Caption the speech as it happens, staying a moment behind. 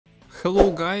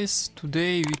Hello guys,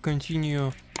 today we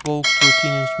continue walk through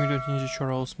Teenage Mutant Ninja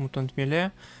Turtles Mutant Melee,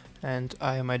 and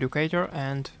I am Educator,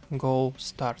 and go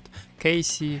start.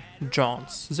 Casey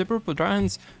Jones. The Purple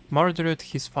Dragons murdered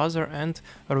his father and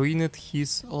ruined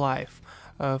his life,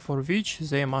 for which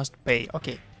they must pay.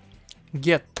 Okay.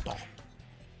 Ghetto.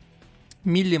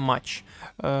 Melee match.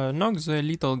 Knock the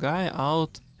little guy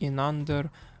out in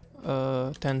under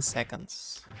 10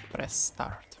 seconds. Press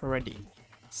start. Ready.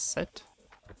 Set.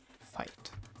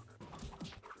 Fight.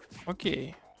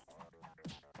 Okay.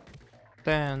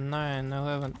 10, 9,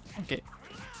 11. Okay.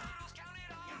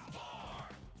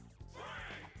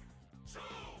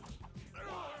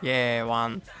 Yeah,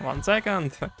 one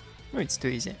second. No, it's too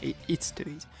easy. It's too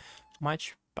easy.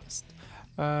 Much past.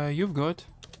 You've got.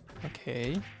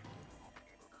 Okay.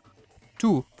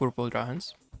 2 purple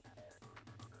dragons.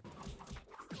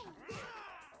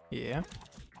 Yeah.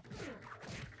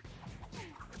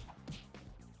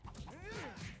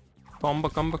 Комбо.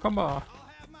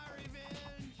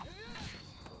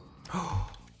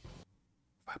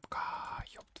 Вебка,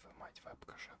 ёб твою мать,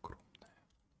 вебка же огромная.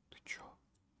 Ты чё?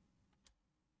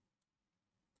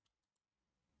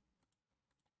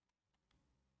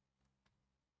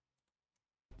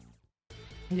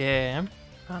 Yeah,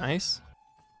 nice.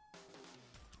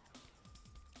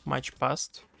 Much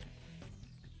past.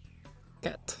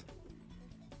 Cat.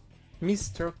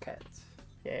 Mr. Cat.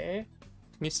 Yeah,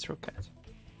 Mr. Cat.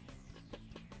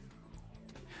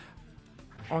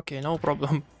 Okay, no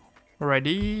problem.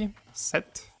 Ready,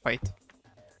 set, fight.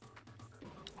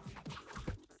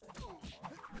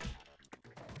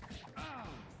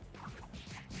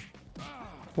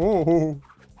 Whoa!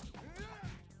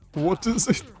 What is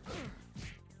it?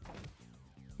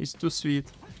 It's too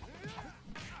sweet.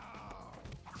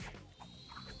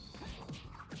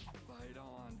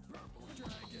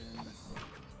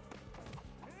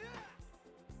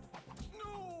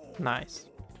 Nice.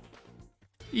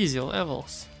 Easy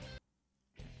levels.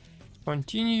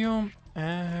 Continue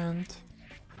and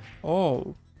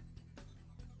oh,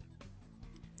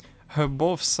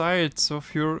 both sides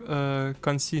of your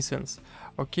consistence.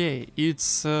 Okay,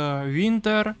 it's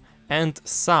winter and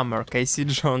summer. Casey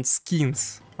Jones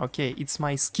skins. Okay, it's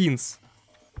my skins.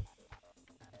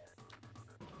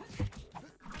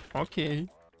 Okay,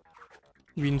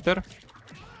 winter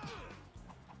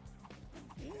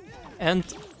and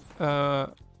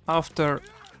after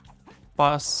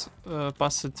passed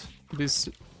this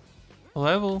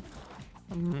level,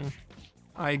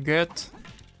 I get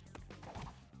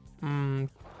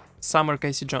Summer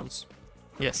Casey Jones.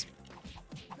 Yes.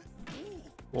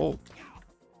 Whoa.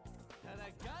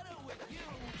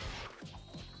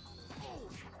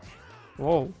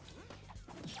 Whoa.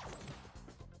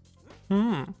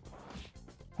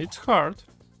 It's hard.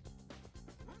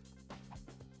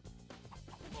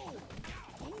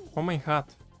 Oh my god.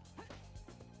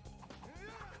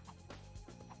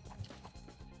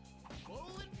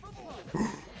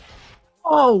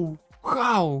 Oh,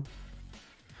 how?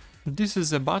 This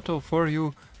is a battle for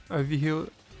you,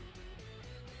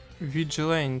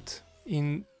 vigilant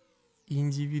in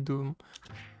individuum.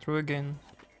 Through again.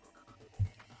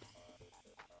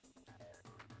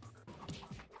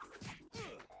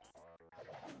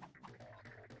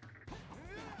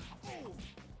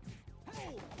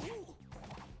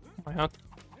 Oh my god.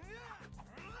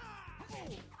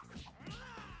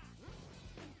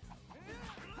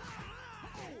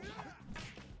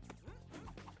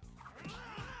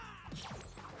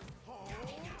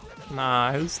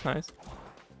 Nice, nice.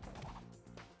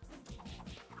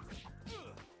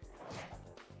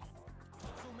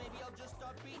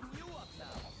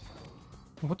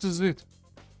 What is it?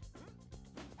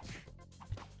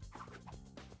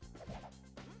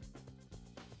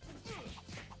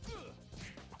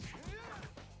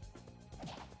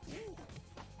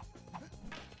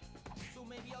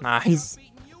 Nice.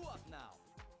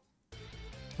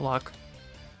 Luck.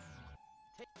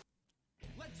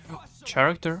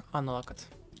 Character unlocked.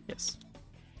 Yes.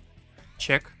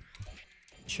 Check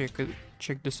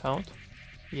this out.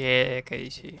 Yeah,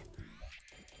 Casey.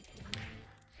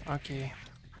 Okay.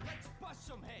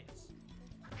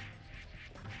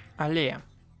 Allee.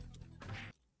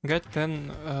 Get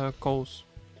 10 calls.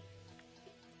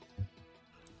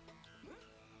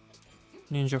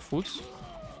 Ninja foods.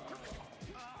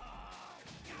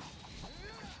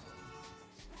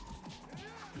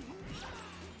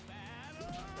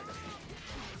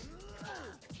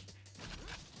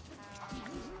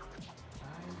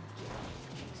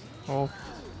 Oh.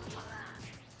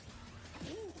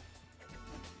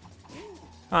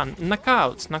 Ah,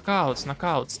 knockouts.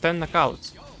 10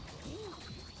 knockouts.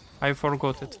 I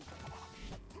forgot it.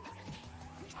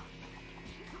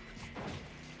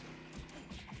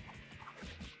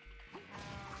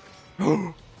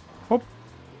 Hop.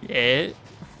 Yeah.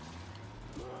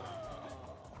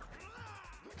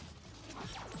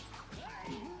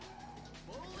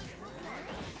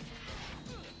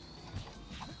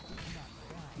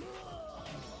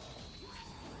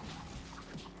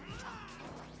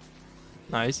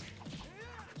 Nice.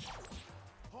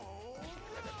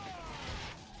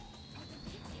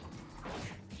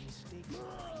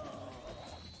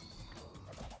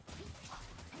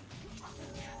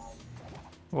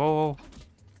 Whoa.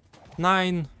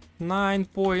 9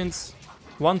 points.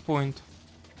 1 point.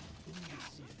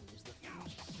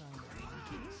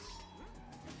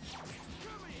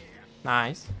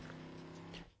 Nice.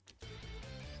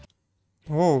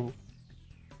 Whoa.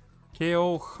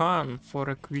 KO Han for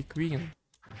a quick win.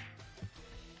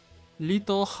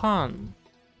 Little Han.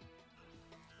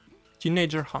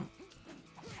 Teenager Han.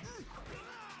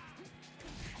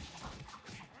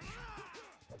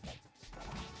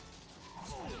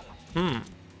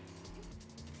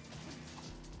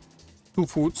 Two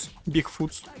foots, big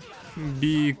foots,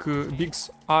 big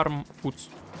arm foots.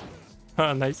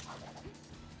 Ah, nice.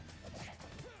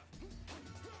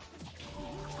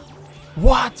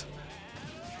 What?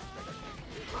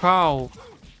 How?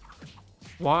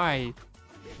 Why?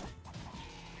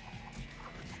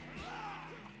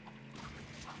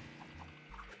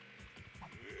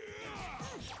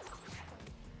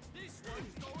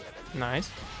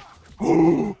 Nice.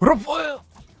 Rafael!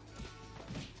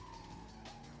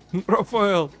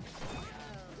 Rafael!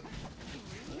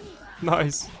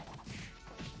 Nice.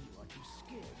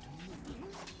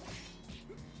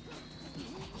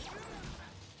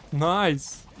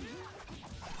 Nice.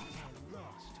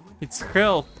 It's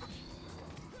help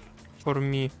for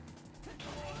me.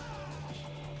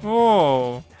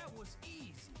 Oh,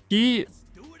 he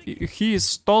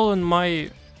stolen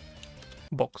my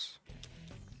box.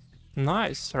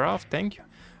 Nice, Ralph, thank you.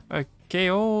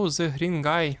 KO the green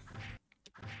guy.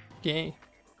 Okay.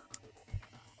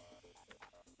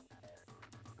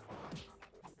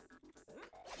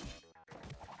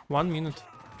 One minute.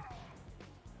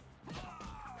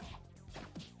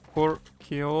 For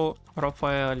KO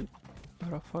Rafael.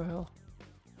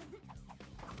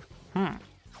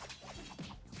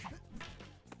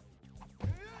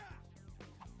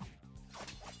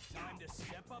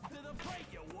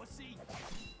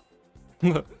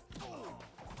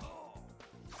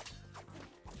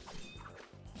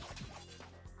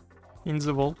 In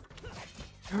the wall.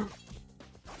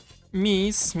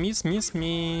 Miss.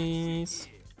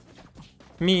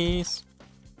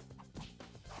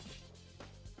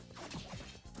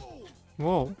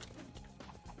 Whoa.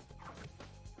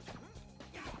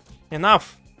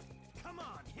 Enough.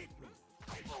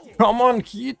 Come on,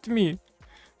 hit me.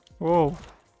 Whoa.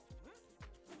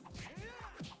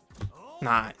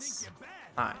 Nice.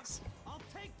 Nice.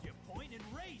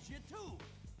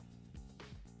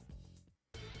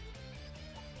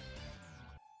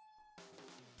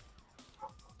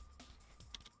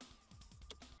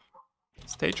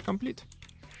 Stage complete.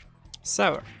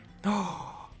 Sever.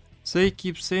 They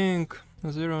keep saying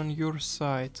they're on your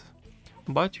side,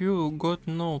 but you got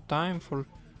no time for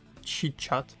chit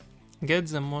chat. Get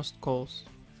the most calls.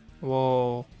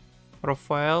 Whoa.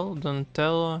 Rafael,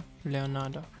 Donatello,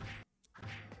 Leonardo.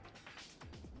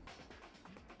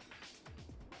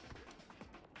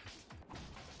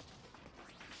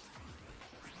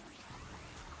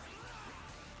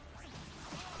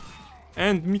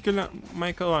 And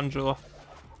Michelangelo.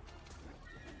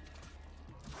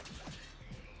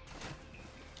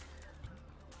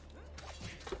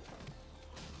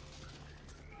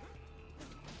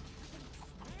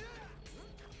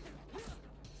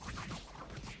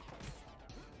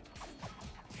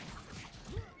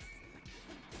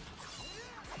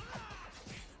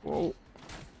 Whoa.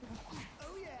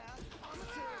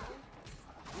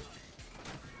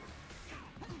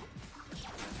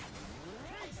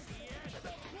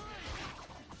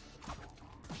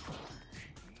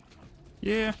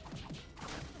 Yeah.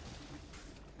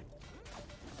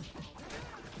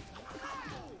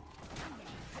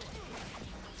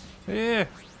 Yeah.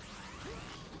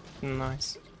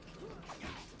 Nice.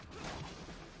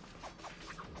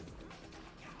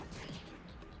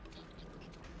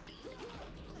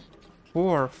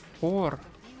 Four.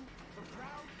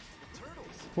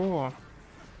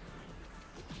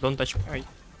 Don't touch me.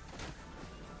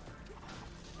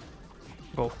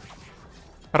 Go.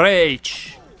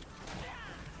 Rage.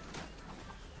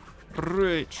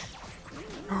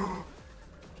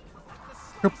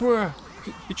 ХП.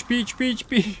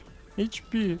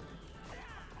 HP.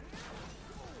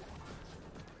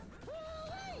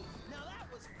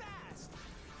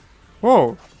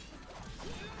 Whoa.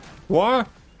 What?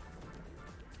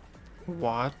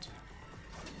 What?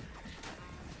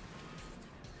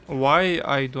 Why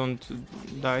I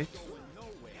don't die?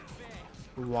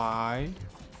 Why?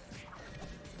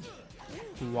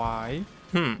 Why?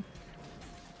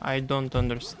 I don't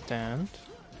understand.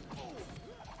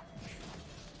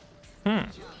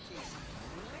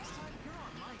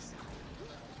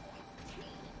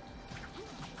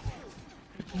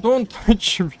 Don't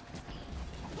touch me.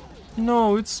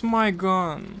 No, it's my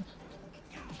gun.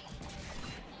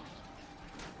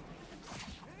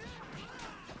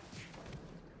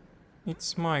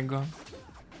 It's my gun.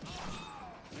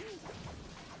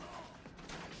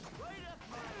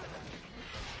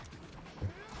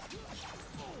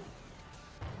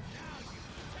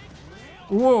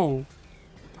 Whoa!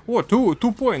 What? Two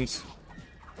points.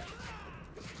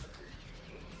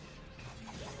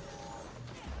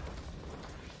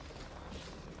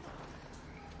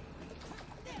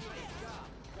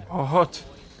 Oh, hot.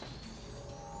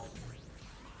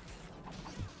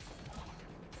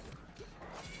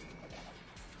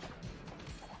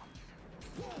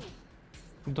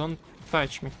 Don't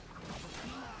touch me.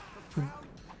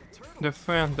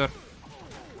 Defender.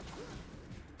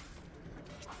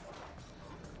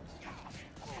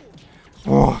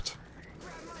 What?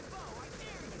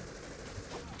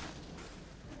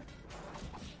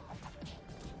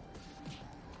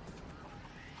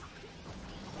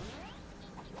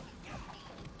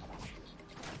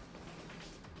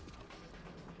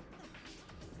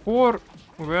 Four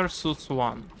versus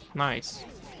one. Nice.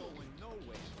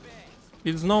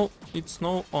 It's no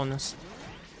honest.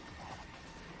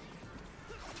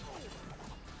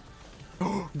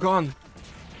 Gun.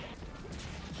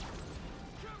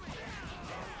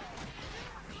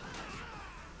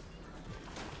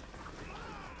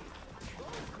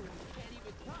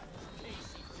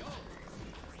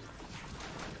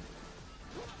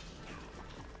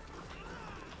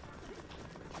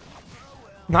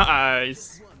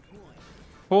 Nice.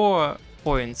 4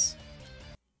 points.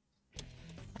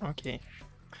 Okay.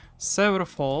 Sever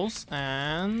falls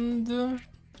and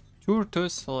Turtle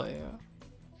Slayer.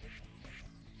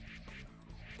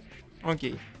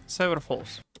 Okay, Sever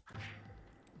falls.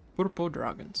 Purple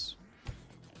dragons.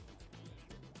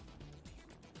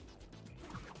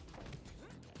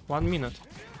 1 minute.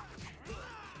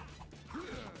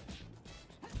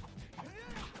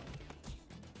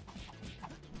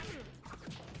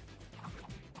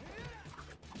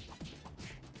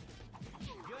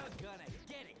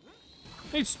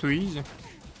 It's too easy.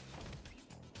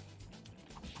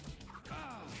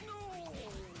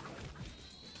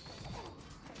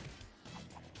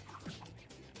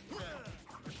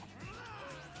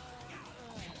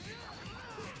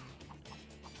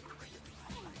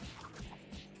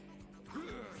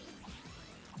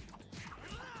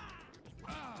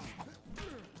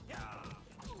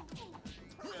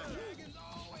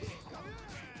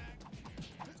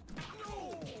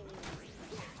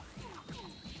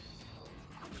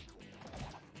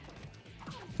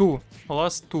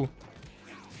 Last 2.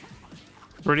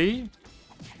 3.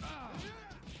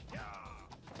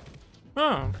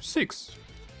 Ah, 6.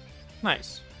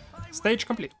 Nice. Stage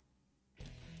complete.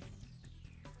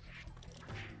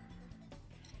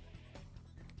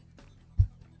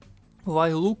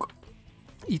 Why look?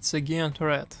 It's again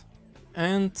red.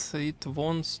 And it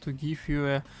wants to give you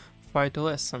a fight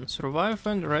lesson. Survive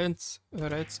and red's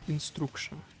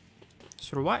instruction.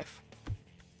 Survive.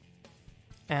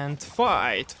 And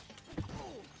fight.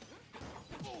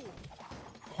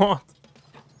 What?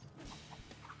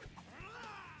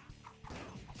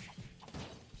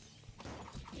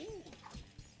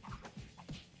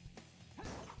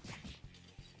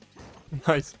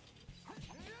 Nice.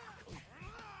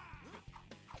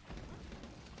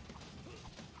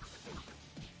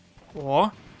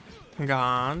 Oh,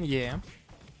 gun, yeah.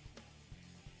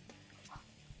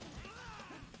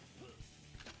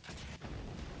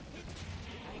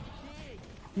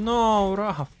 No,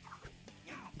 Raph.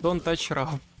 Don't touch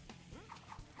Raph.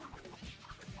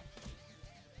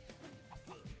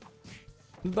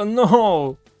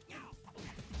 No!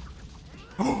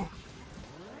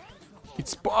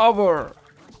 It's power!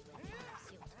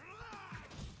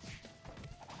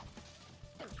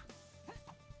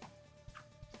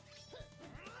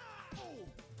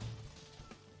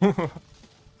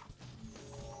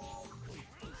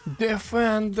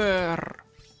 Defender!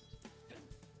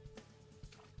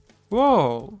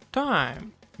 Whoa,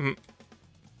 time!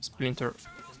 Splinter.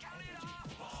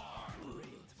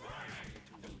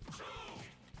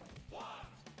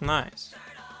 Nice.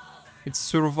 It's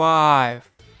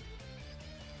survive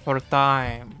for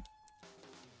time.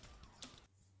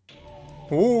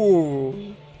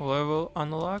 Ooh, level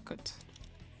unlocked.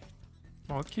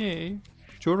 Okay.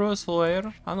 Churros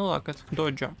layer unlocked.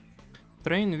 Dojo.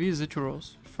 Train with the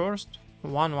churros. First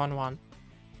 1-1-1.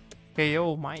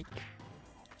 KO Mike.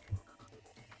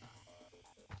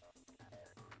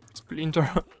 Splinter.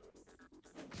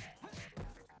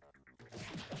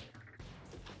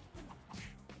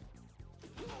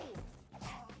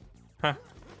 Huh.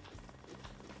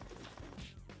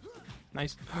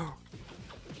 Nice.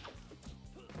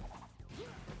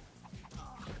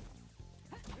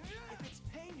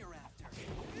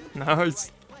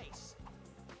 Nice.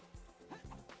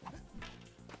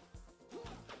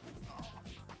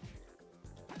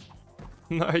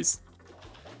 Nice.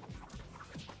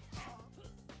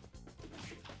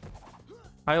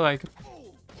 I like it.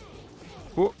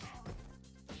 Oh.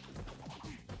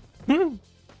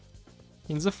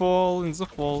 In the fall, in the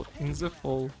fall, in the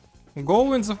fall.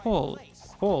 Go in the fall.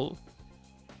 Fall.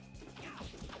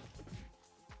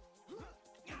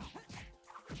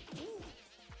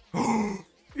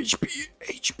 HP,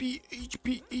 HP,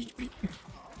 HP, HP.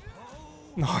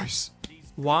 Nice.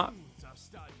 What?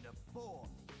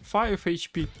 5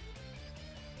 HP.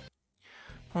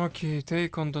 Okay,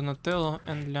 take on Donatello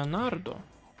and Leonardo.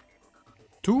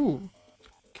 2.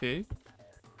 Okay.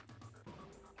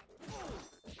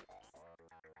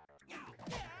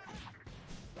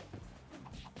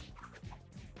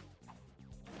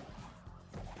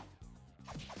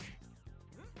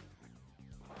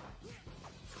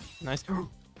 Nice.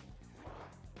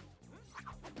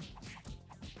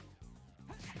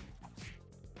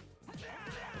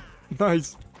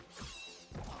 Nice.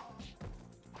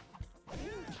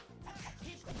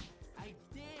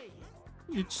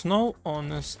 It's no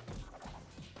honest.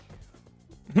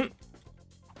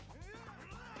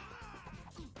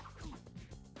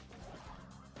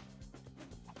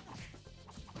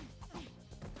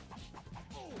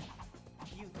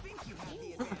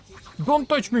 Don't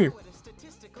touch me!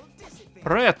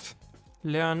 Red!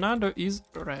 Leonardo is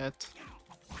red.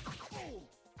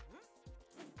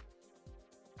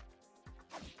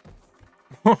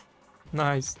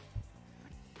 Nice.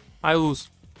 I lose.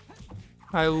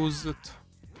 I lose it.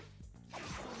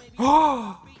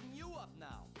 Oh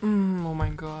my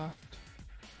god.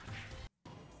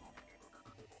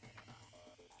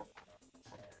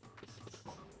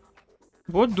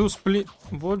 What do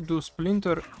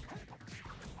Splinter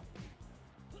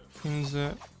in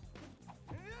the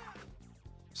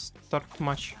start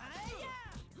match?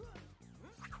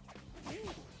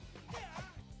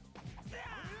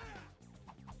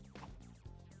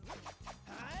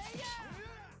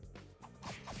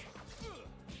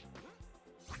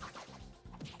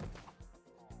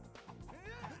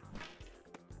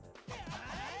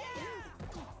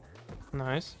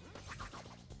 Nice.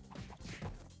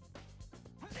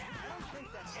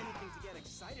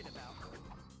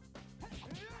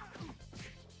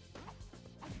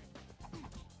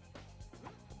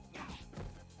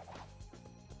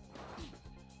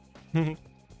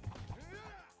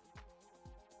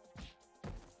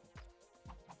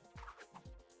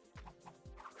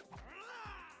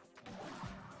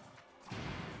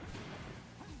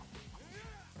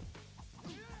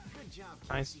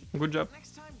 Nice. Good job.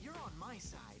 Next time you're on my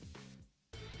side.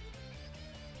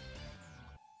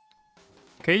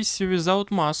 Casey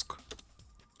without mask.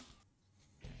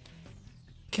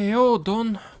 KO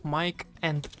Don, Mike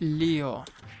and Leo.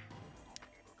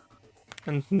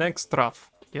 And next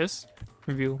Raf. Yes?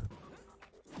 Will.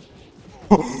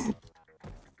 The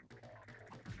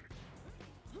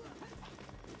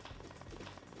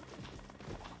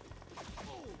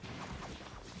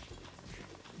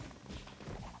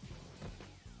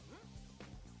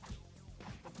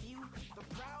few, the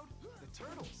proud, the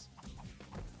turtles.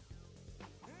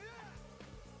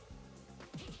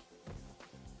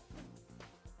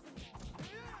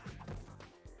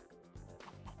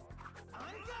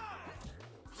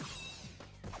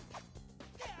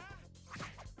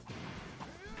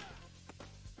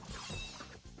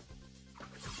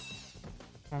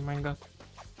 Oh my god.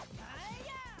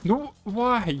 No,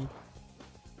 why?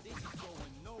 This is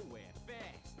going nowhere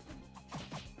fast.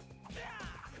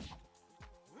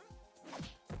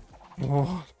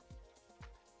 Oh.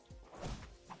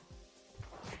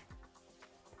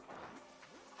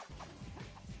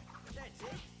 That's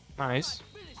it. Nice.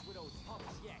 Finish with those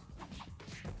punks yet.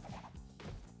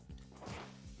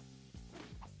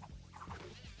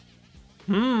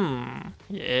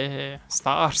 Yeah,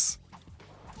 stars.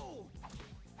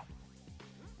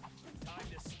 Time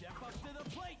to step up to the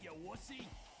plate, you wussy.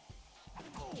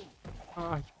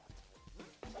 Ay.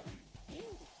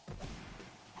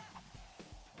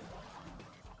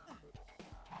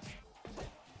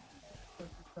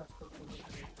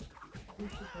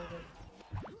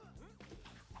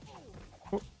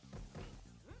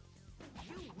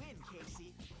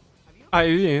 I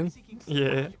win.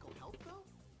 Yeah.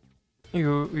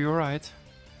 You're right,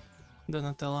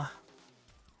 Donatella.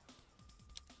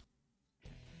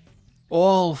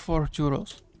 All 4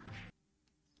 turtles.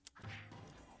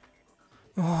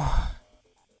 Oh,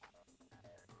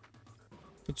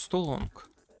 it's too long.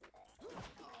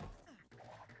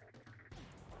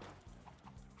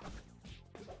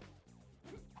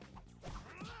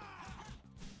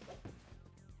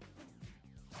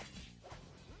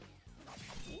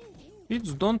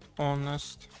 It's don't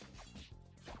honest.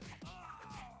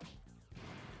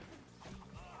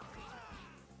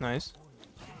 Nice.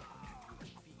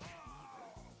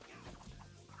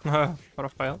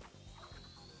 Profile.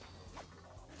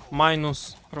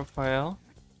 Minus profile.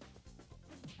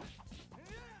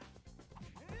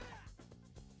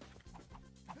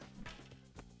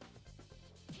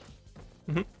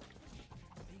 Mhm.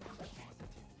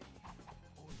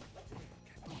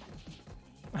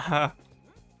 Haha.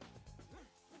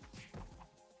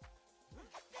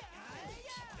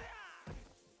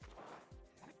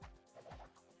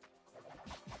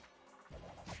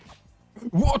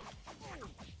 What?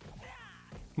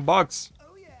 Bugs.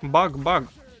 Bug.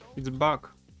 It's bug.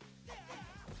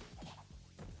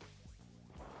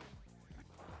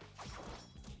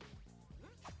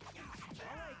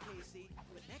 Alright, Casey,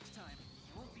 but next time,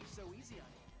 it won't be so easy on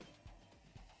you.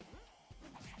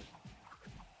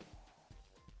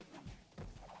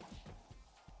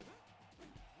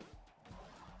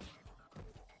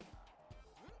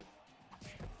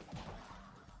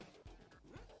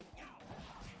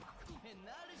 And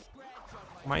not a scratch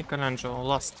on my Michelangelo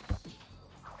last.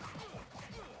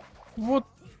 What?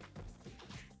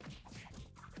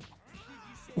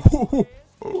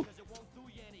 because it won't do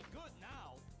you any good now.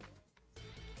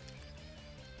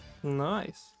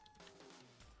 Nice.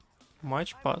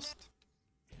 Much passed.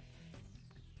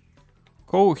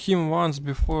 Call him once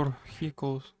before he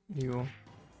calls you.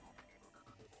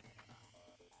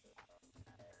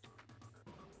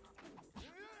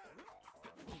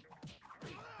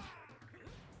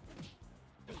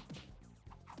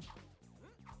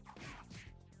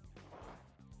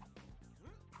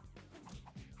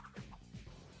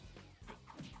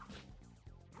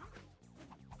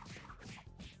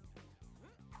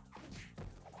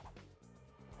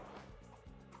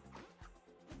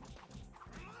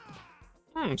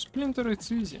 Splinter,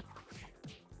 it's easy.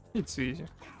 It's easy.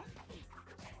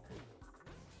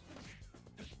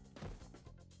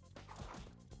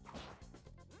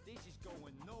 This is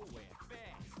going nowhere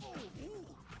fast.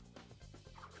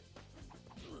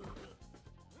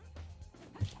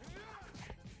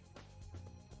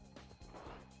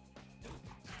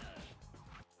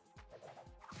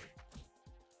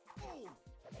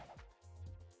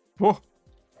 Whoa!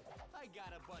 I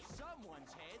gotta bust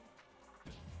someone's head.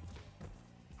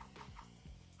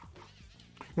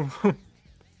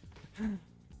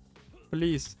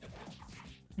 Please,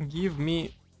 give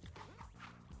me.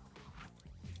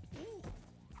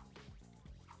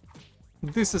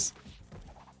 This is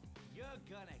You're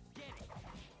gonna get it.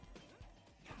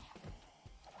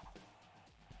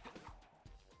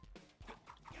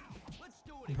 Let's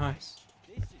do it again. nice.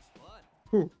 This is fun.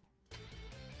 Whew.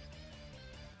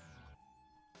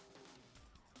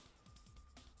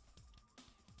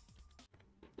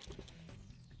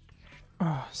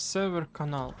 Sever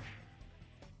Canal.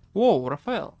 Whoa,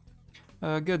 Raphael.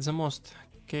 Get the most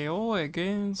KO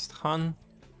against Han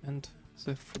and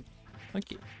the Fu.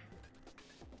 Okay.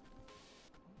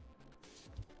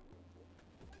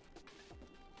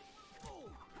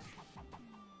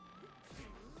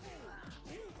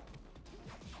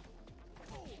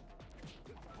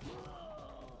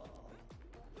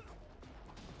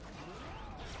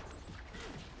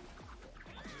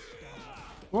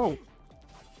 Whoa.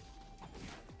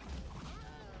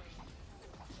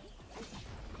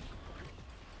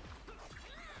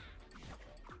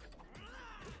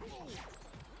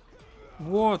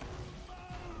 What?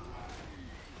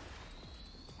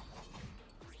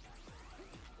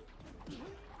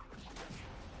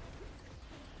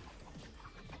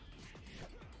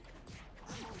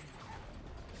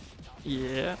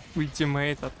 Yeah,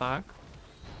 ultimate attack.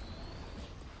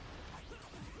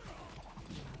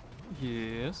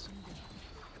 Yes.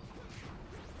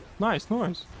 Nice,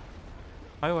 nice.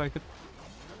 I like it.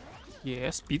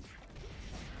 Yeah, speed.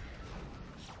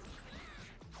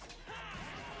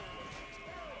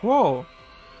 Whoa!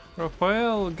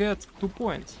 Raphael gets 2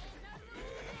 points.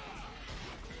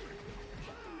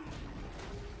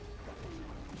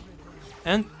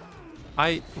 And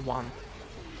I won.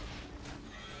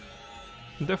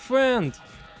 Defend!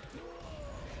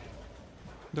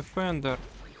 Defender.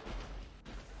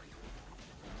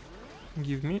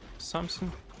 Give me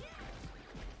something.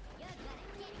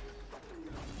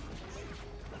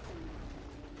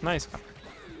 Nice hack.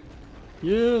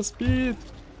 Yeah, speed!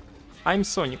 I'm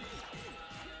Sonic.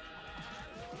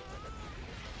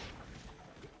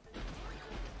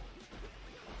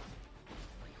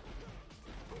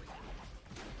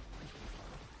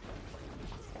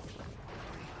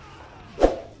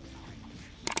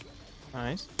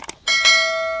 Nice.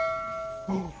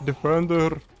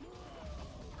 Defender.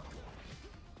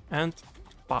 And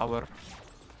power.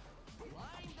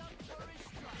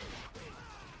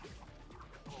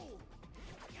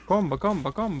 Combo,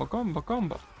 combo, combo, combo,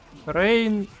 combo.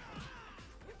 Rain.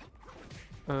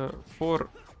 For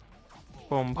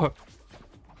combo.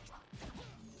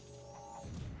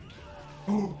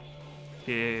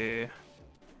 Yeah.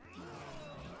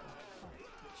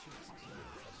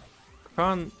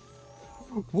 Can.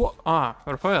 What? Ah,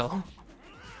 Raphael.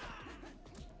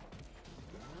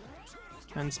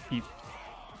 And speed.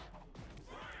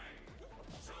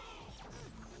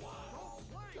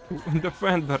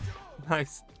 Defender.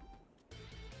 Nice.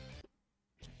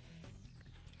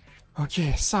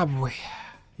 Okay, subway.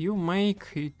 You make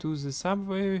it to the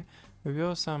subway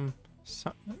where some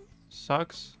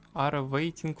sucks are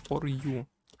waiting for you.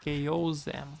 KO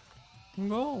them.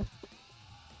 Go.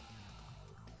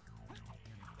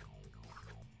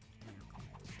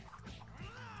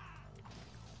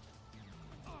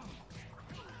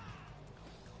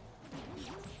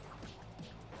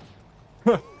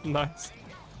 Nice.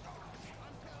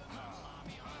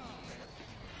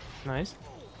 Nice.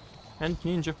 And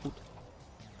ninja food.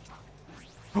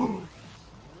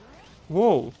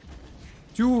 Whoa!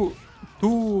 Two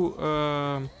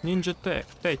ninja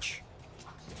tech.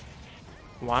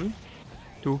 1,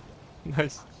 2.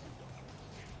 Nice.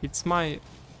 It's my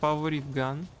favorite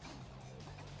gun.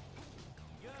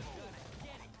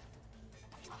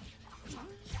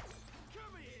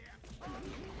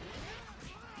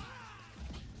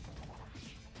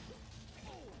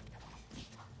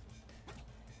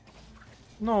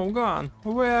 No gun,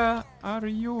 where are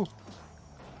you?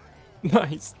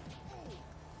 Nice.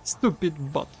 Stupid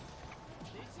bot.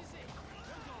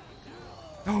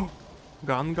 Oh,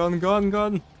 gun, gun, gun,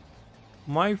 gun.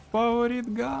 My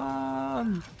favorite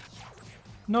gun.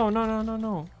 No, no, no, no,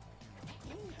 no.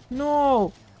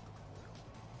 No.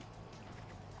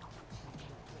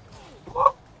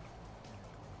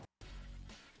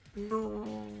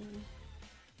 No.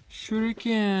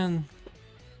 Shuriken.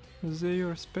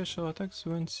 Their special attacks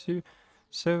when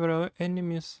several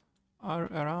enemies are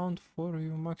around for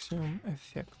your maximum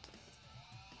effect.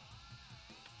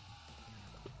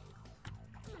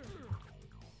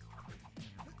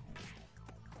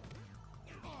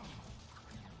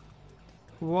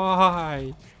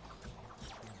 Why?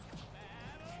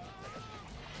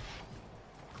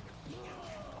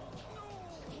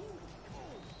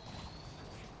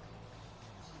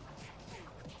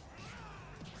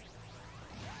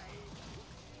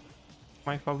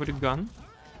 My favorite gun.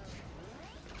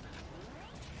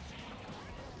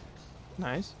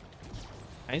 Nice.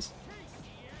 Nice.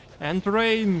 And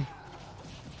rain.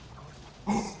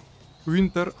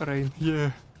 Winter rain.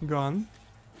 Yeah. Gun.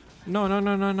 No, no,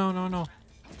 no, no, no, no, no.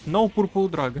 No purple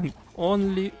dragon.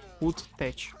 Only wood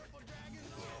thatch.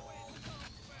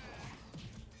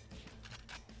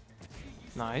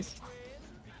 Nice.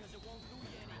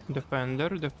 Defender,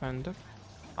 defender.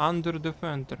 Under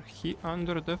defender. He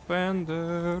under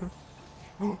defender.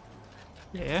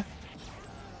 Yeah.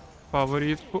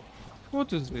 Favorite.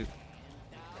 What is it?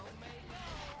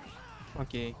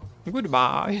 Okay.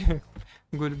 Goodbye.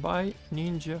 Goodbye,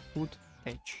 ninja food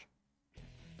edge.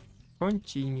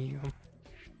 Continue.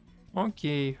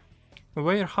 Okay.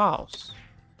 Warehouse.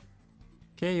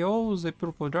 KO the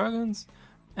purple dragons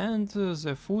and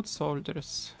the foot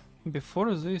soldiers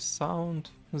before they sound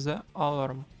the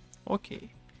alarm. Okay.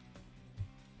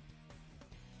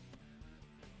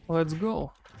 Let's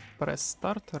go. Press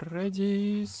start,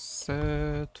 ready,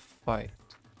 set, fight.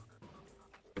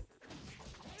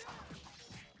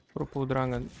 Purple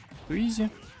dragon too easy.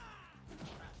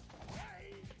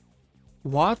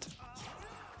 What?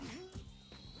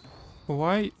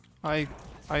 Why I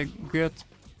get...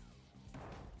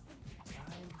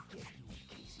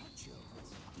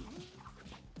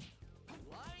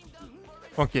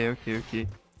 Okay, okay, okay.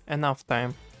 Enough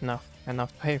time.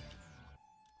 Enough time.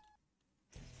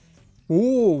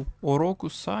 Oh,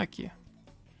 Orokusaki.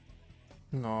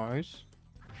 Nice.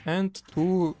 And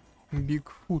 2 big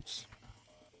foots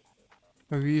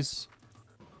with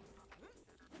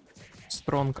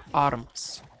strong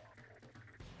arms.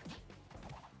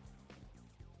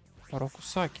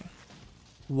 Orokusaki.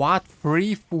 What?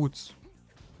 3 foots?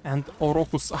 and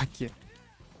Orokusaki.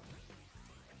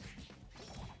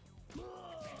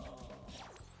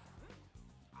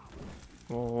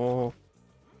 Oh.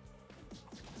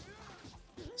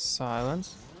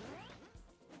 Silence.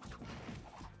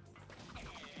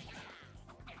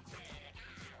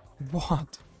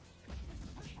 What?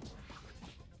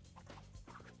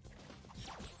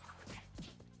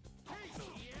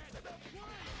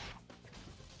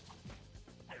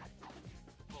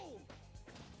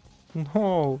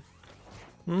 No.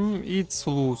 It's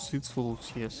loose,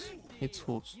 yes. It's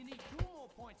loose. You need 2 more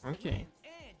points to Okay. win,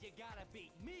 and you gotta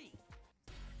beat me.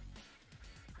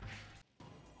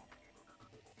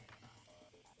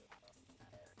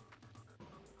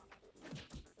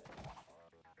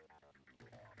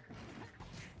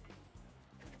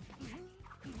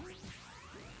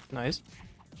 Nice.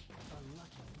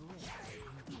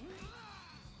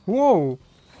 Whoa!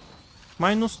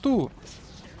 -2.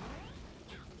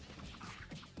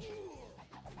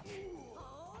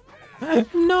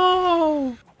 No!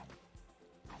 And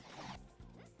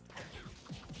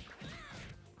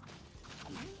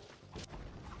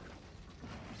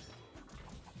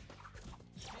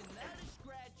that is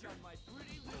scratch on my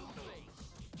pretty little face.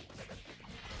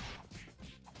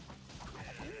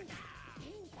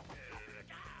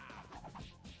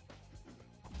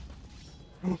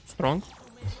 Strong.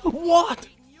 So What?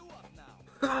 beating you up now.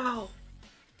 How?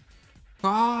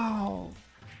 How?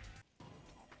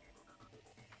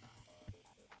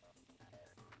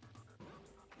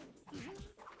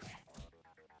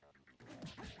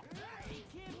 He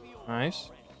can't be over Nice.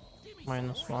 already. Give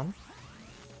me -1.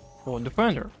 For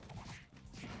defender.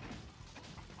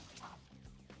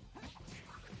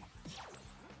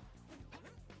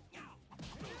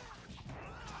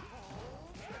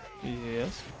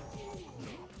 Yes.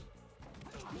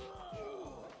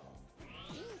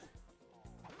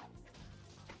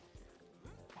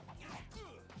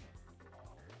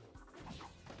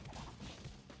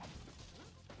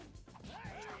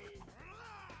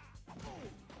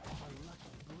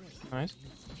 Nice.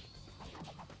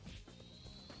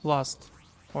 Last.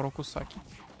 Orokusaki.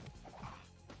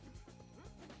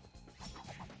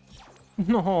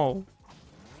 No.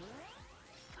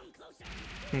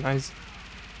 Nice.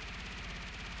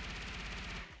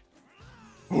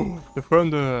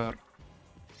 Defender.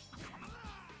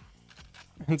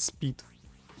 And speed.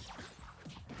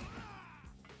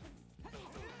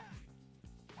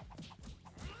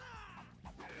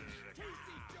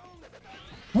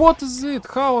 What is it?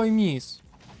 How I miss?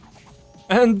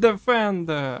 And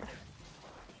defender.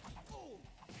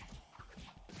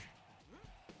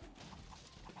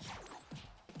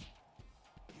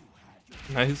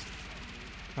 Nice.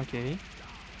 Okay.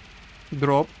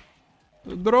 Drop.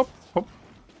 Drop. Hop.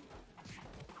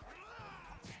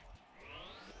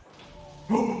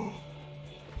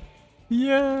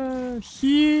 Yeah.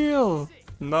 Heal.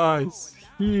 Nice.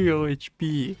 Heal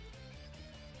HP.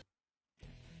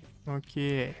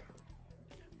 Okay.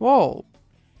 Whoa.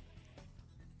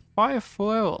 5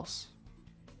 levels.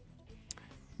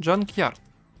 Junkyard.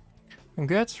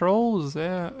 Get through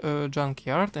the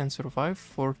junkyard and survive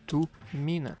for 2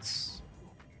 minutes.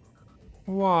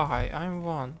 Why? I'm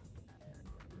one.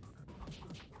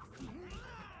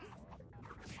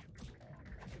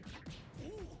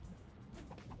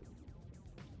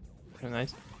 Very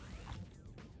nice.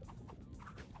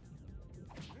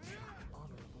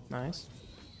 Nice.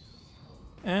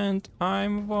 And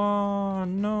I'm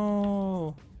one.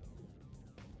 No.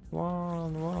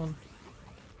 One.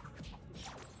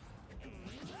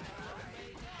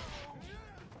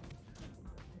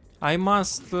 I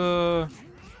must.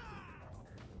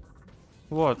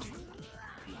 What?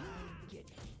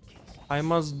 I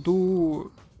must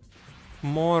do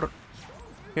more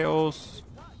chaos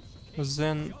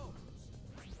than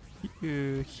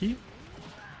he.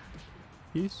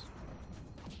 He's.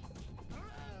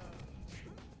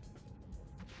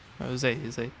 They.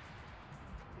 This is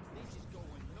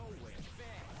going nowhere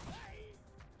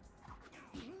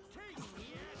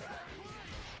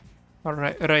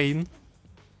fast. Rain.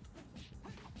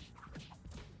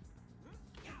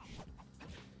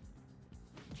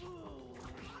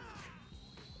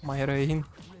 My rain.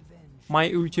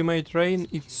 My ultimate rain,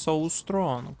 it's so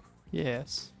strong.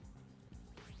 Yes.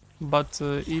 But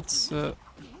it's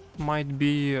might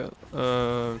be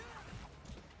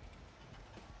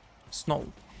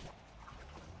snow.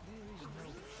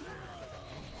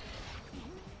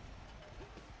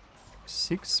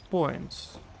 Six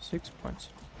points.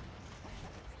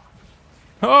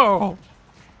 Oh!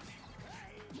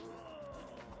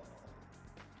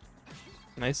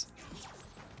 Nice.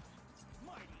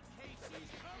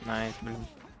 Nice, блин.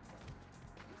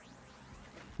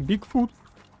 Bigfoot.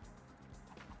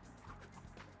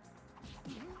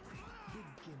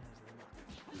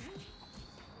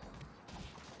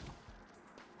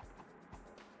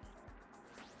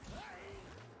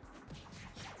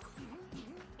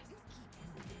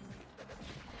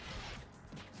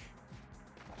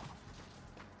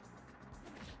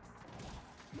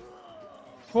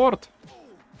 Fort.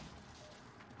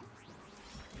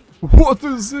 What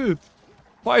is it?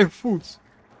 5 foot.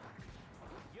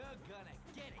 You're gonna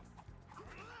get it.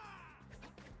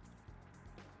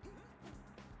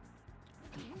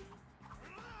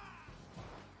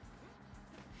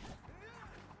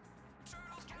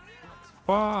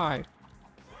 Five,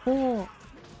 four.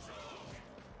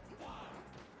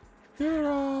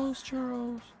 Churros,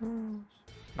 churros, churros.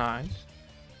 Nice.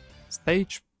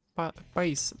 Stage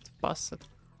passed.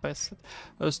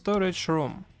 A storage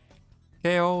room.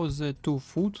 KO the 2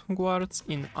 foot guards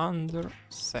in under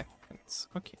seconds.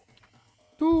 Okay.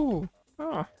 2.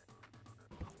 Ah.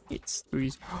 It's too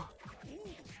easy.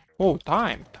 Oh,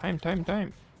 time.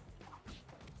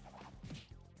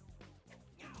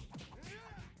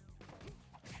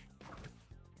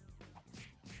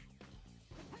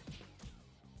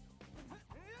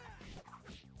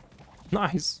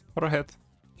 Nice. Red.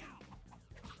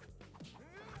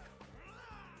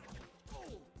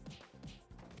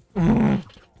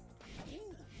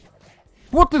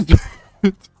 What is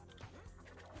it?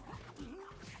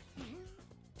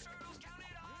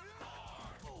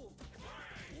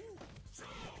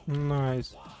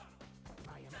 Nice.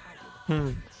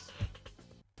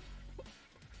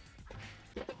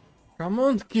 Come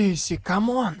on, Casey, come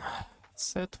on.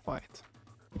 Set fight.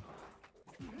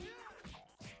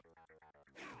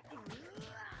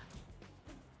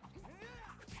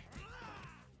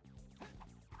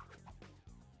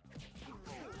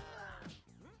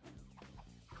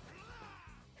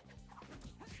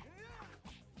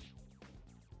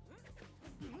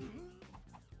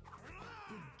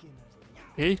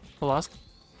 Okay, last.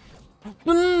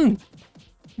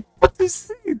 What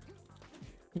is it?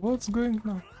 What's going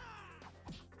on?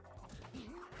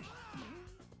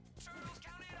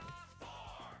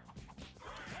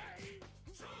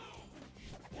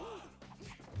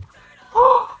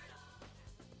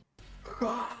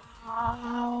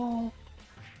 How?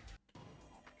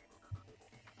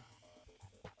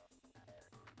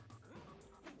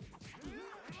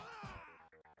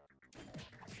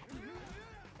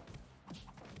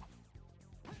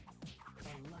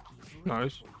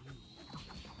 Nice.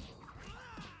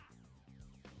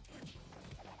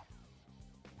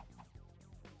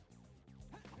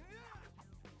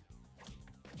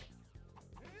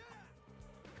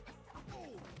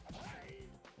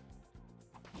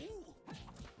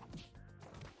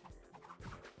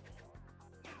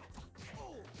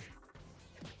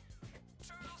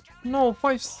 No,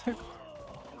 5 seconds.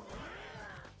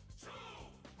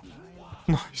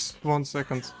 Nice. 1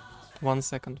 second. 1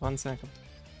 second. 1 second.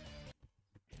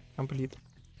 Complete.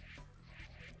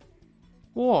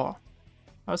 Whoa.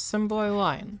 Assembly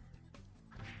line.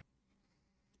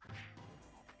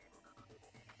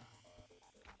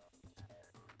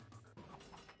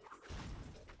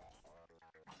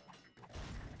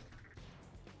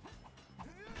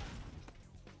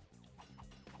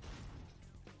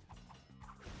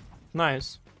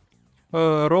 Nice.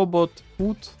 Robot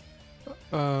foot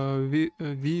with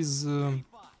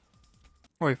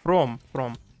oi, from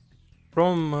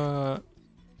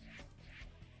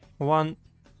one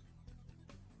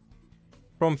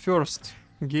from first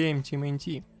game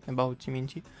TMNT, about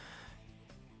TMNT,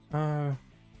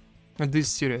 this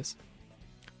series.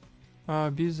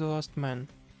 Be the last man.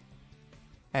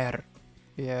 R.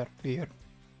 Here.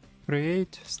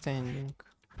 Create standing.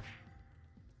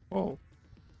 Oh.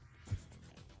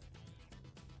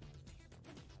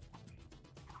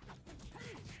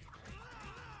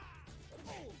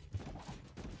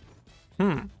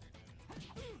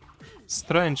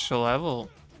 Strange level.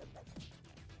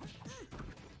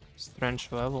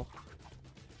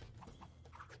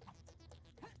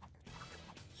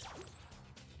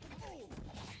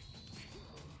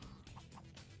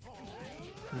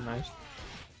 Nice.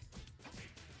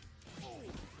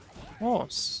 Oh,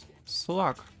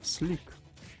 slick.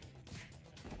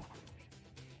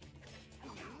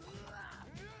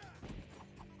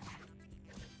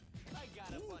 I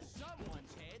gotta bust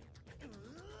someone's head.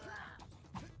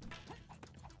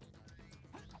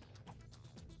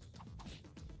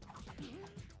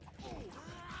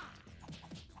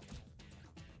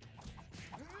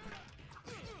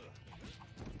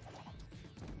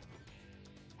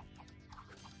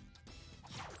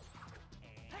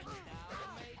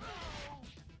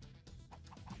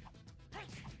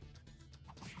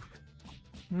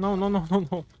 No, no, no, no,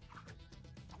 no.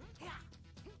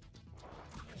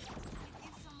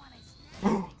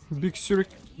 Big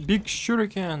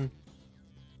shuriken.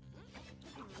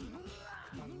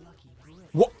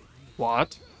 What?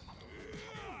 What?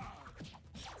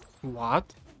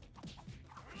 What?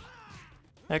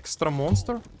 Extra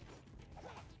monster?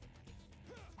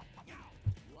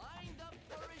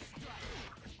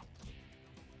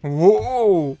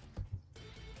 Whoa!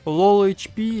 Low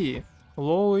HP.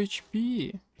 Low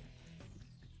HP.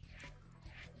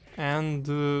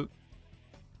 And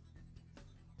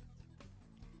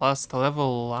last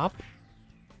level up.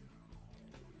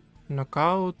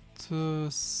 Knockout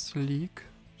sleek,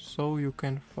 so you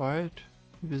can fight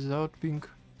without being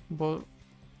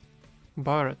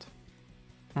barred.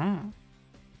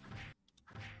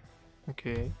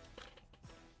 Okay.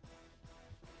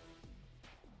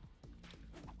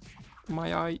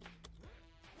 My eye.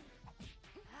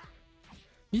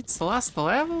 It's last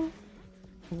level?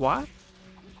 What?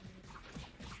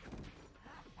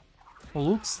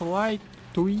 Looks like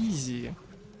too easy.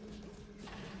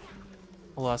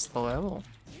 Last level?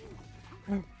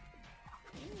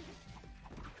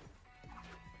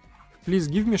 Please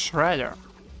give me Shredder.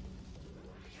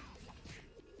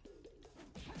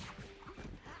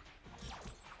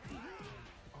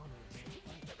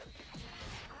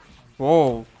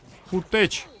 Whoa,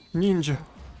 footage, ninja.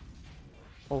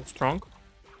 Oh, strong.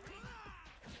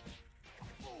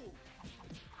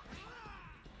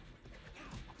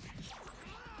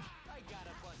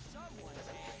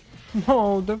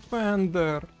 No,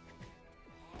 defender.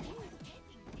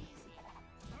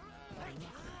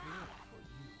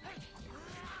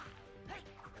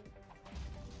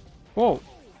 Whoa,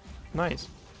 nice,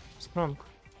 strong.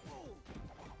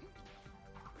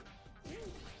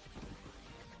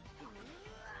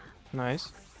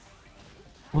 Nice.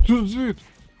 What is it?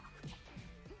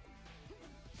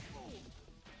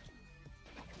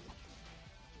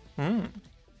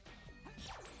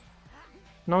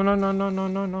 No, no, no, no, no,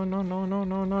 no, no, no, no, no,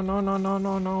 no, no, no, no, no,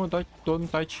 no, no, don't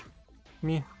touch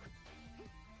me.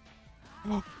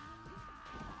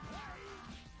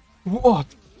 What?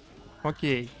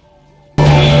 Okay.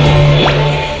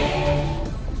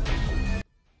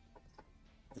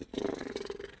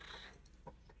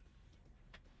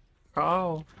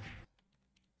 How?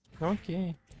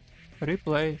 Okay.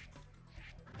 Replay.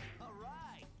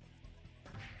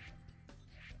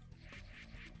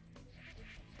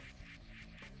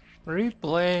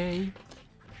 Replay.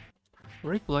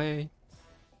 Replay.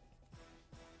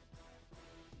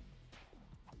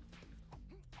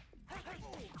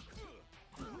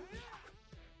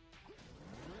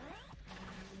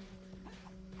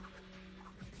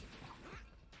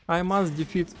 I must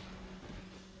defeat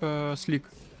Slick.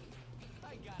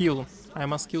 Kill. I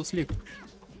must kill Slick.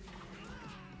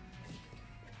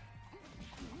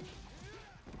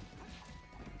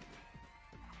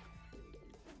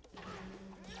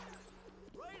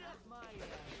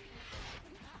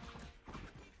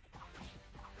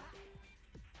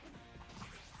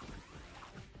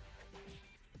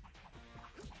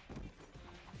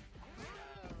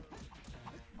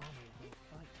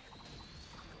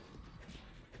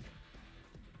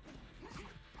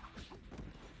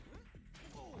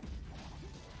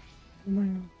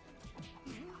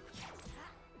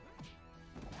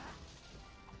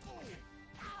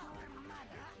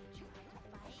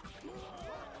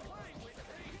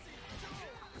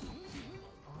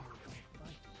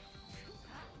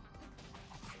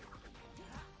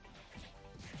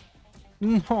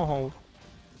 No.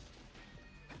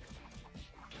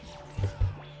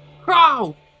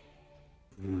 How?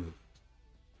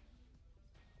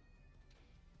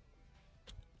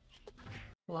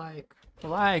 Like.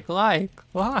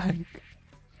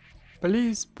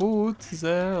 Please put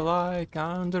the like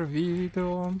under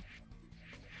video.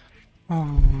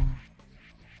 Oh.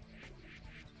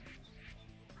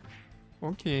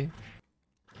 Okay.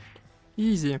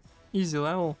 Easy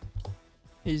level.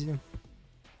 Easy.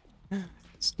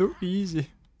 It's too easy.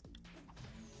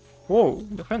 Whoa,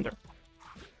 defender.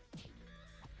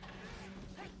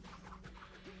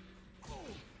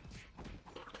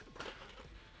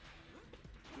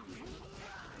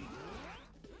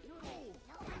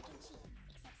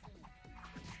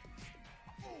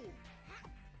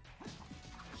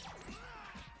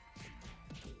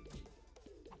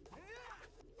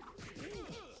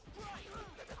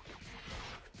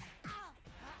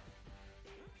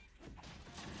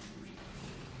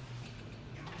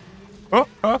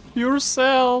 Up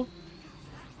yourself.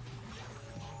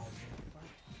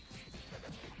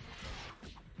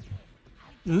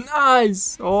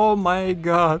 Nice. Oh my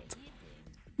god.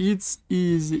 It's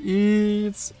easy.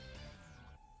 It's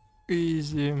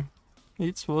Easy.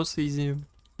 It was easy.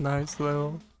 Nice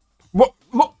level. Whoa!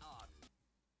 Whoa!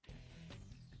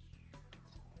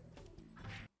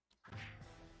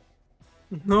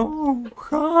 No,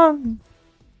 Han!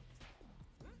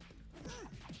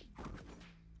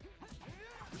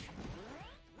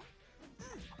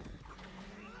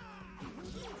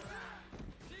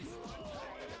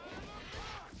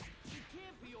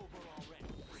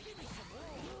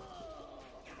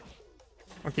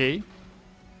 Okay.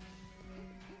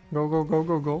 Go, go, go,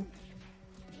 go, go.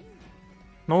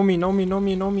 Know me, know me, know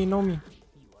me, know me, know me.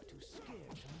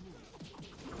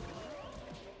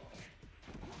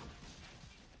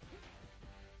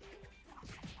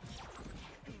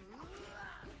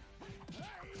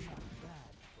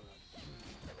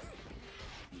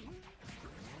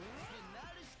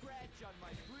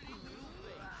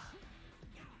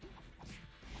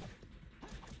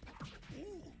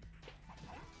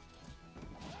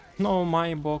 No,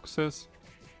 my boxes.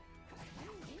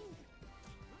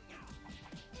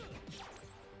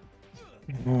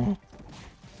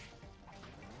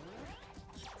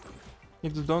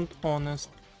 It's don't honest.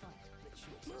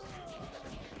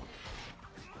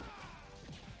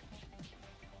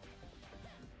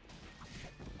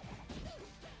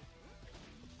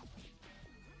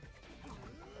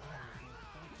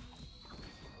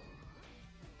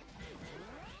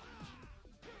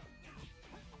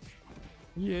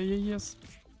 Yeah, yeah, yes.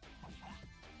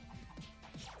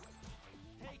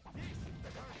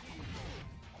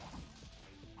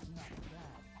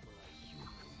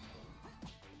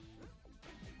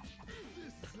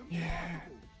 Yeah.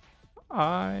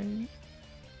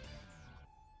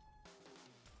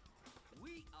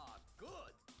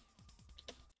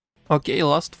 Okay,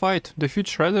 last fight. Defeat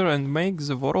Shredder and make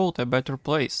the world a better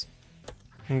place.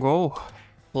 Go.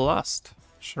 Last.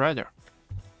 Shredder.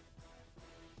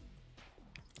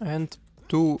 And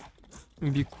two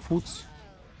Bigfoots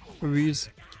with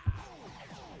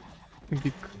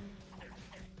big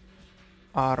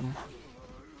arm.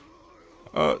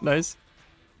 Nice.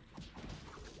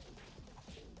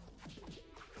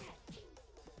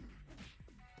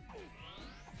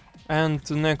 And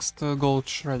the next gold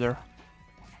shredder.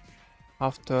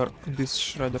 After this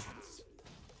shredder.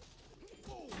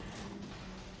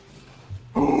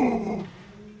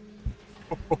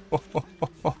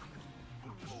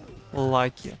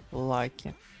 Lucky,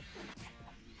 lucky.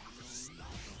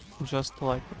 Just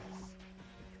like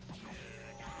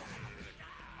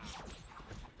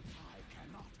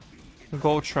it.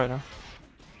 Gold shredder.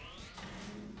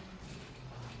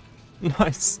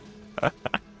 Nice.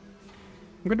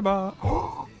 Goodbye.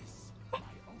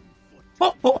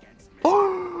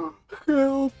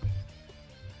 Help.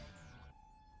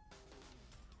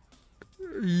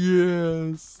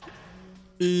 Yes.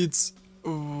 It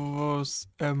was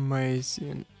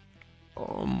amazing.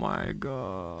 Oh my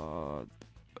god.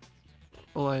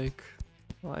 Like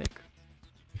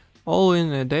all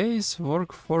in a day's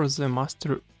work for the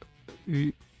master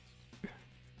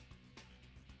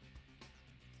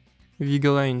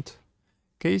Vigilant.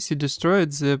 Casey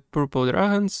destroyed the purple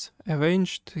dragons,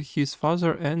 avenged his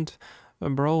father and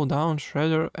brought down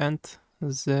Shredder and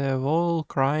the whole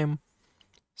crime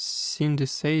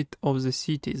syndicate of the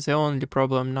city. The only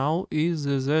problem now is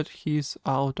that he's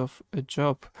out of a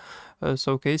job.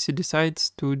 So Casey decides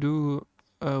to do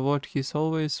what he's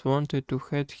always wanted to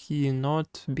had he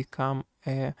not become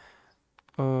a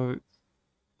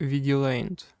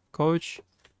vigilant. Coach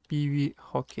PV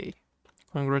Hockey.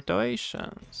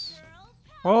 Congratulations.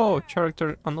 Oh,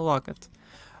 character unlocked.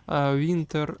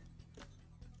 Winter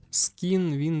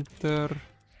Skin, Winter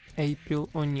April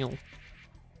O'Neil.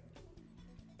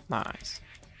 Nice.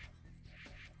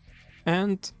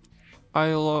 And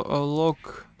I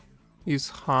lock is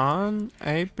Han,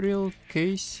 April,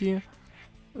 Casey,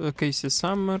 Casey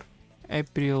Summer,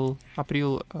 April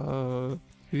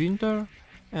Winter,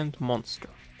 and Monster.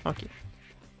 Okay.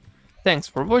 Thanks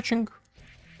for watching.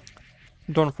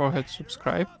 Don't forget to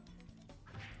subscribe.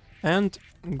 And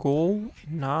go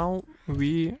now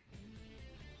we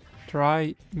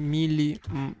try melee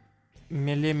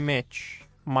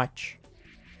match.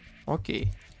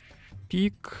 Okay.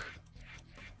 Pick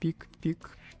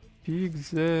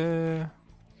the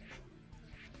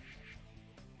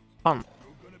Han.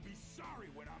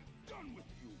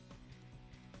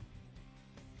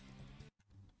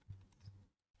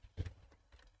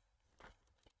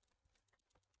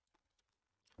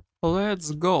 Let's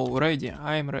go. Ready.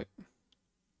 I'm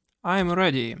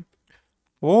ready.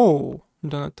 Oh,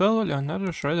 Donatello, Leonardo,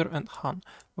 Shredder, and Han.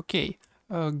 Okay.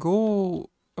 Go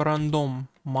random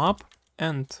map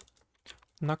and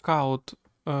knockout.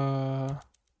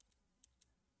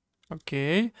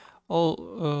 Okay.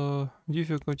 All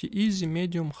difficulty easy,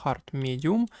 medium, hard,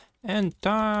 medium, and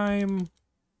time,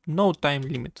 no time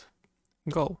limit.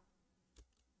 Go.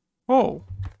 Oh,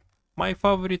 my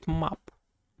favorite map.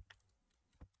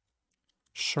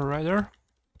 Shredder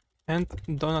and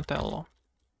Donatello.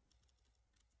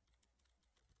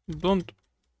 Don't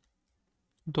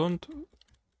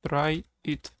try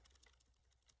it.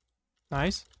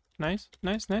 Nice, nice,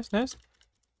 nice, nice, nice.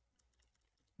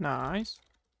 Nice.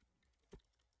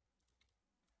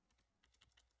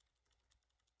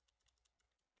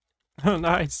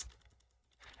 Nice.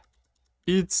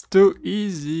 It's too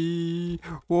easy.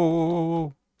 Whoa, whoa, whoa,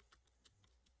 whoa.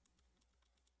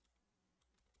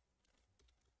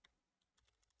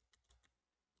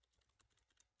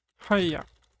 Hiya.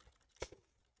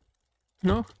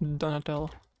 No,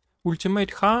 Donatello.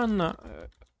 Ultimate Han.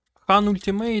 Han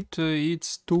Ultimate,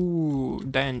 it's too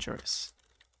dangerous.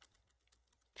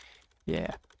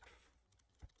 Yeah.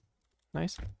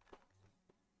 Nice.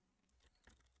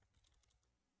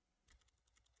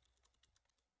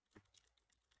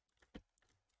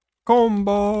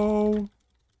 Combo.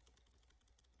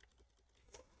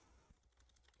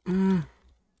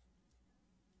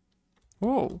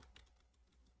 Whoa.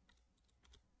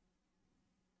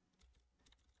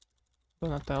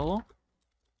 Donatello.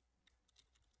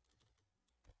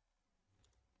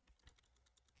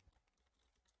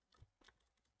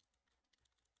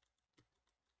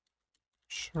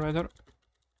 Shredder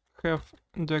have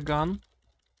the gun.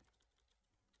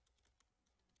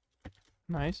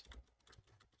 Nice.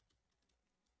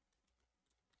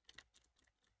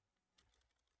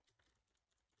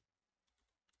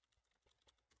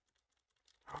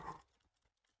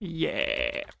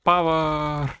 Yeah,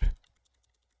 power.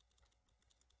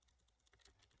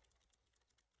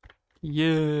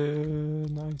 Yeah,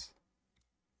 nice.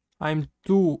 I'm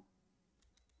too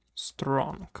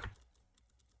strong.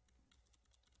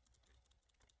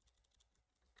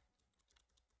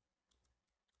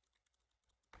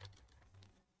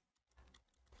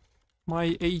 My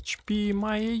HP,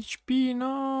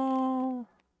 no.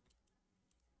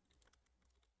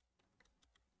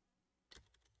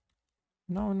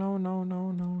 No, no, no,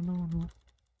 no, no, no, no.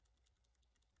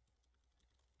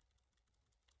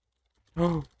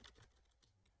 Oh,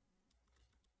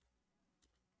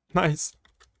 nice.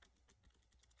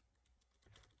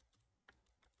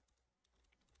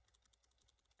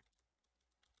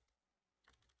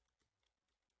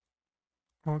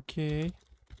 Okay.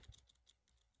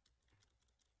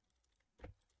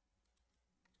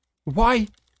 Why?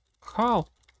 How?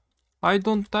 I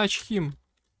don't touch him.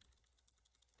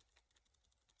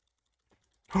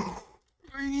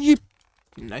 Yep.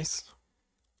 Nice.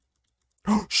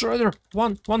 Shredder!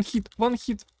 One hit, one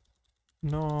hit.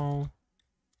 No.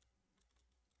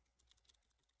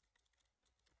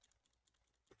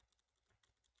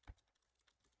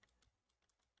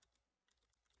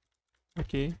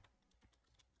 Okay.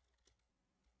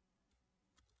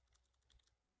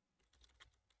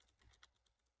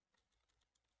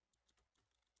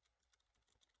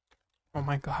 Oh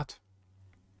my god.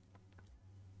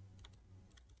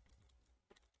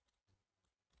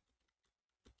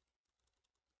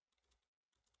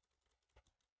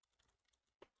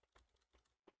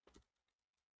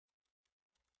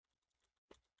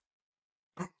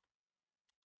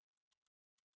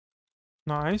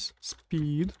 Nice.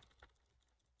 Speed.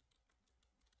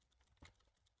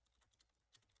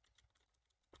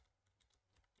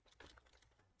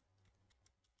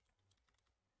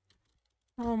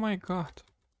 Oh my god.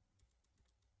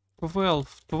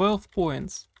 12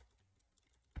 points.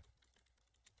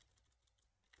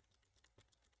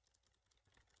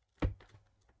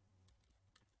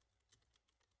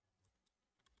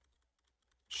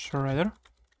 Shredder.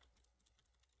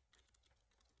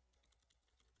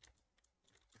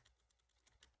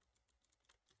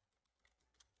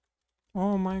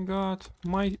 Oh my god.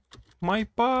 My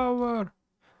power.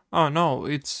 Oh no,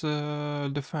 it's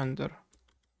defender.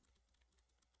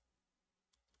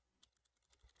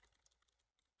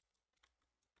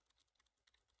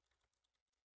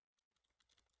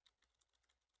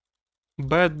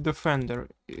 Bad defender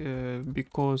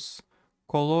because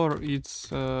color it's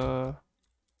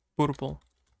purple.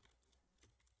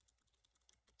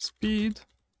 Speed.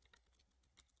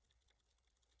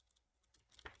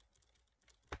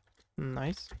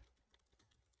 Nice.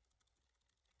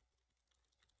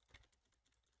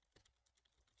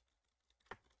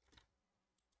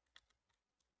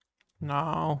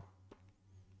 Now.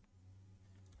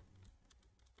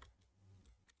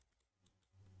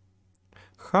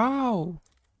 How?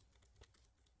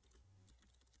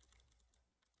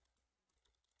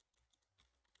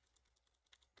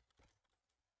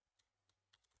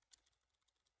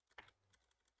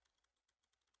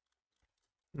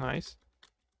 Nice.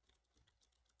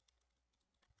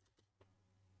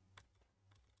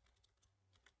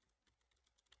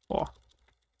 Oh.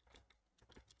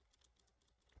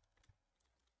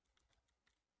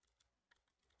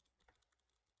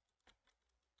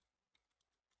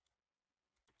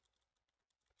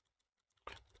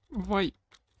 Why?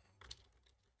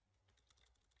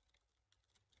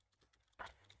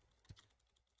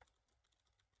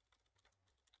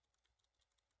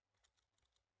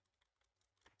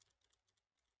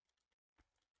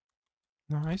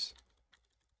 Nice.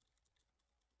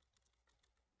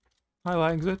 I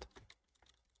like that.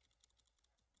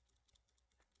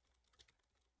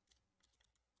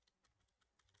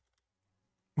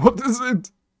 What is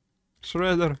it?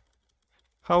 Shredder,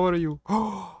 how are you?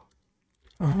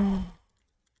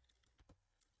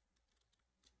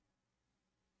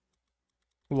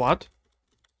 What?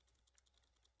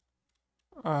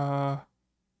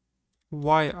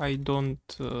 Why I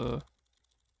don't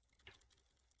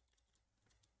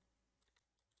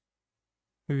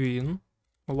win?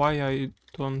 Why I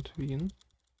don't win?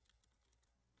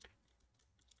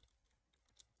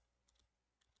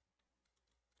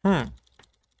 Hmm.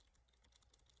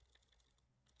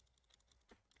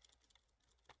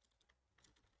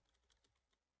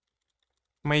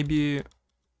 Maybe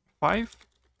 5?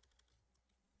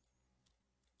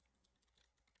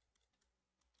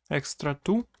 Extra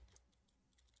 2?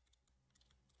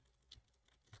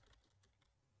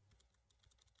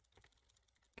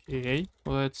 Okay,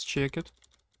 let's check it.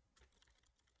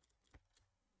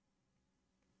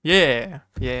 Yeah,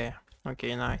 yeah.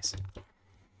 Okay, nice.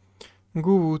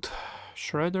 Good.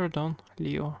 Shredder done,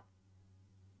 Leo.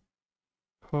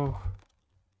 Oh.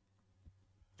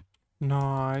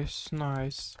 Nice,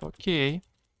 nice. Okay.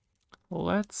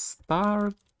 Let's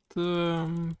start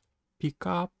pick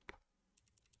up.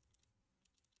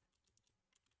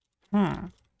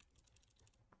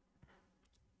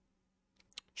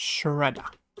 Shredder.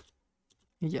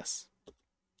 Yes.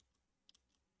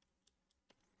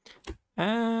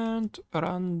 And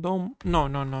random. No,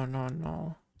 no, no, no,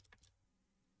 no.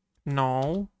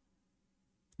 No.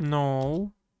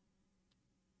 No.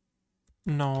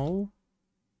 No.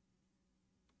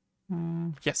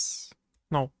 Yes.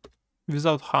 No.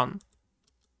 Without Han.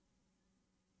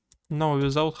 No,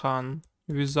 without Han.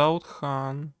 Without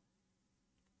Han.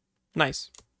 Nice.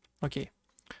 Okay.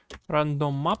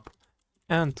 Random map.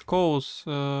 And calls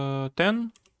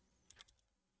 10.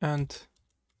 And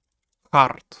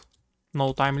hard.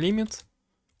 No time limit.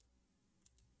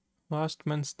 Last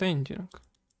man standing.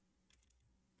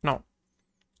 No.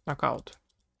 Knockout.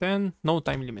 10. No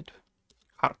time limit.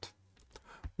 Hard.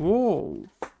 Whoa.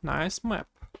 Nice map.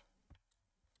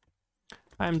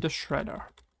 I'm the Shredder.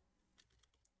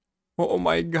 Oh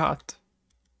my god.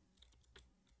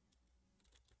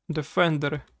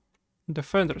 Defender.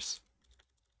 Defenders.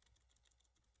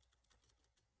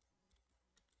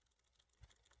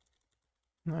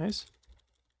 Nice.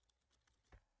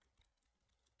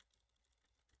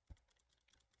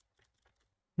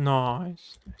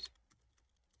 Nice. Nice.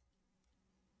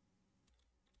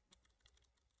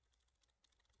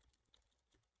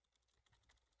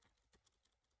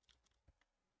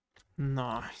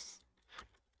 Nice.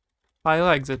 I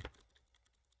like that.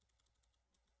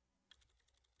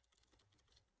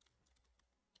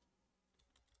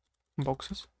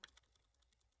 Boxes.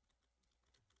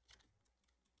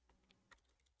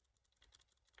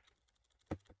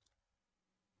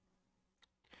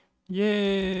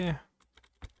 Yeah.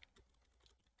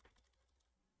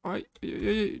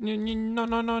 No,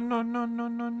 no, no, no, no, no,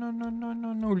 no, no, no, no,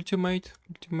 no, no. Ultimate.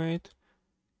 Ultimate.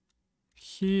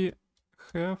 He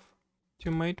have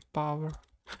ultimate power.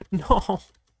 No.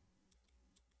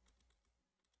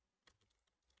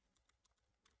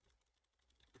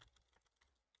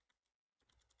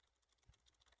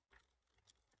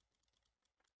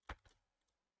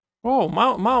 Oh,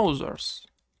 Mausers.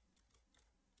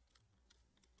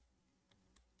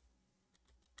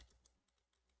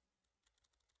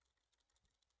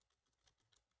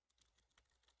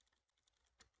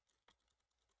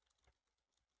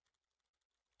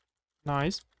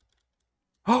 Nice.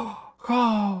 Oh,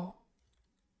 how?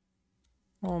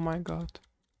 Oh my god.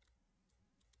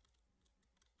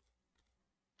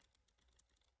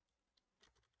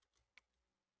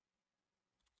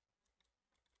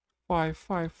 5,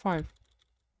 5, 5.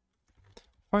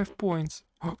 5 points.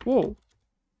 Whoa.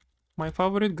 My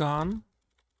favorite gun.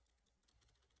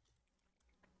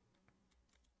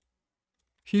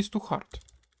 He's too hard.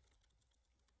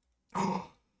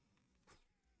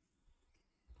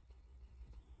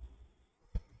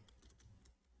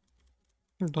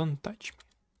 Don't touch me.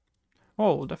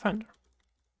 Oh, defender.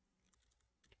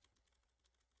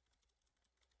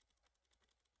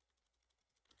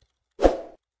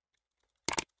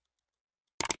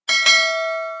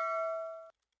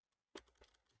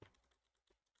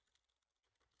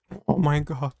 my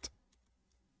god.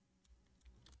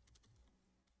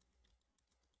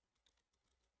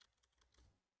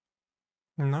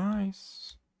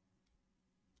 Nice.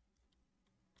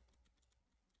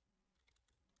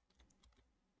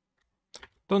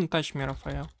 Don't touch me,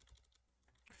 Raphael.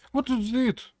 What is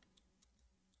it?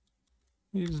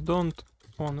 It's don't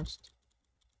honest.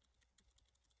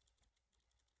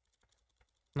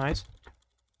 Nice.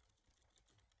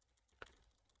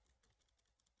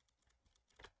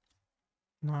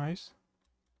 Nice.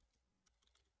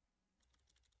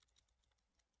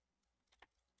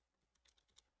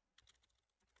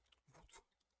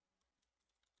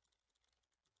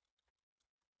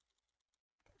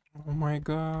 Oh my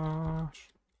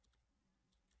gosh.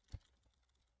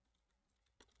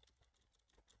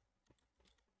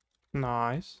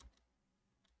 Nice.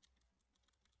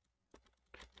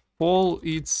 Fall,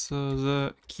 it's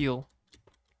the kill.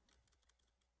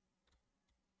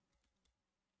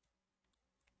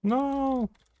 No.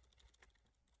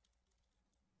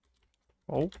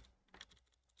 Oh.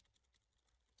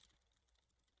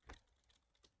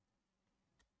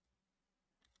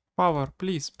 Power,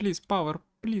 please, please, power,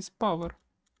 please, power.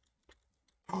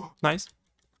 Nice.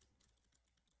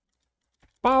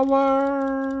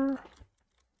 Power.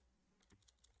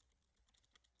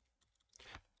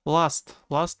 Last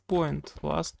point,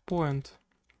 last point.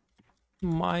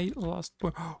 My last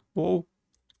point. Whoa.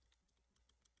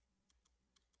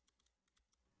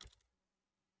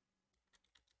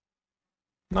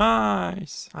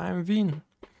 Nice, I'm win.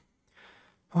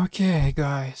 Okay,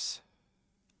 guys.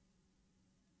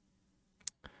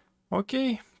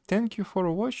 Okay, thank you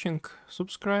for watching.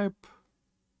 Subscribe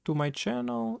to my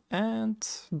channel and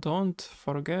don't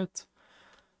forget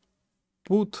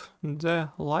put the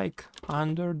like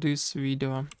under this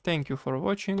video. Thank you for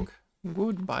watching.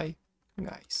 Goodbye,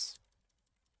 guys.